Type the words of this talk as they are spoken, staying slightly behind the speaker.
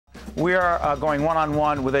We are going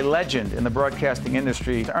one-on-one with a legend in the broadcasting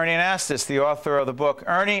industry, Ernie Anastos, the author of the book,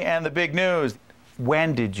 Ernie and the Big News.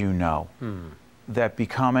 When did you know that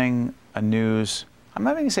becoming a news, I'm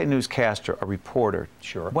not going to say newscaster, a reporter.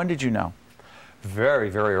 Sure. When did you know? Very,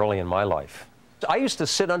 very early in my life. I used to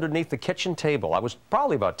sit underneath the kitchen table. I was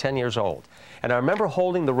probably about 10 years old. And I remember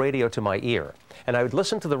holding the radio to my ear. And I would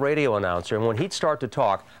listen to the radio announcer, and when he'd start to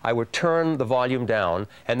talk, I would turn the volume down,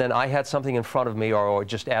 and then I had something in front of me, or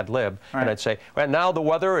just ad-lib, and I'd say, well, now the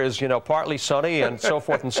weather is, partly sunny, and so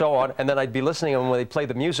forth and so on. And then I'd be listening, and when they play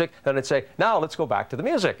the music, then I'd say, now let's go back to the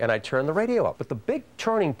music. And I'd turn the radio up. But the big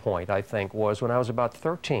turning point, I think, was when I was about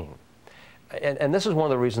 13. And this is one of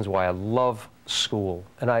the reasons why I love school,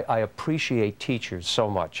 and I appreciate teachers so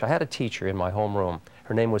much. I had a teacher in my homeroom.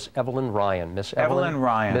 Her name was Evelyn Ryan. Miss Evelyn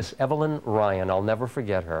Ryan. Miss Evelyn Ryan. I'll never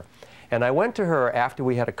forget her. And I went to her after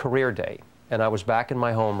we had a career day, and I was back in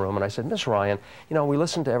my homeroom, and I said, Miss Ryan, we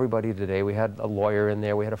listened to everybody today. We had a lawyer in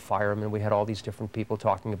there, we had a fireman, we had all these different people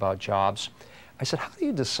talking about jobs. I said, how do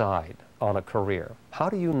you decide on a career? How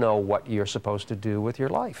do you know what you're supposed to do with your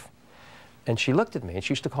life? And she looked at me, and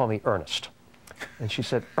she used to call me Ernest. And she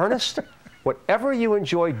said, Ernest, whatever you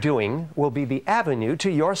enjoy doing will be the avenue to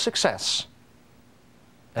your success.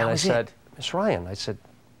 And I said, Miss Ryan, I said,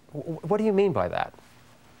 what do you mean by that?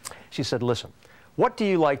 She said, listen, what do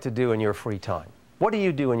you like to do in your free time? What do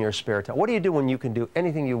you do in your spare time? What do you do when you can do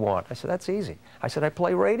anything you want? I said, that's easy. I said, I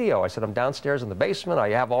play radio. I said, I'm downstairs in the basement. I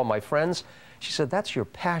have all my friends. She said, that's your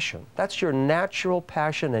passion. That's your natural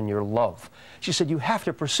passion and your love. She said, you have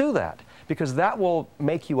to pursue that, because that will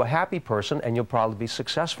make you a happy person, and you'll probably be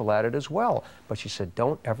successful at it as well. But she said,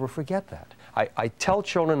 don't ever forget that. I tell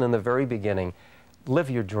children in the very beginning,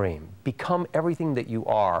 live your dream. Become everything that you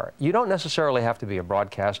are. You don't necessarily have to be a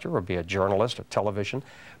broadcaster or be a journalist or television,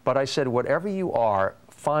 but I said, whatever you are,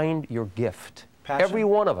 find your gift. Passion. Every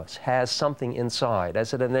one of us has something inside. I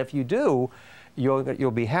said, and if you do,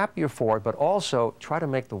 you'll be happier for it, but also try to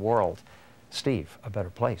make the world, Steve, a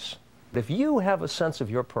better place. If you have a sense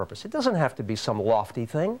of your purpose, it doesn't have to be some lofty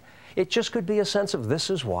thing. It just could be a sense of, this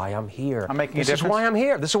is why I'm here. I'm making a difference. This is why I'm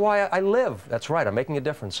here. This is why I live. That's right. I'm making a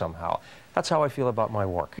difference somehow. That's how I feel about my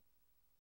work.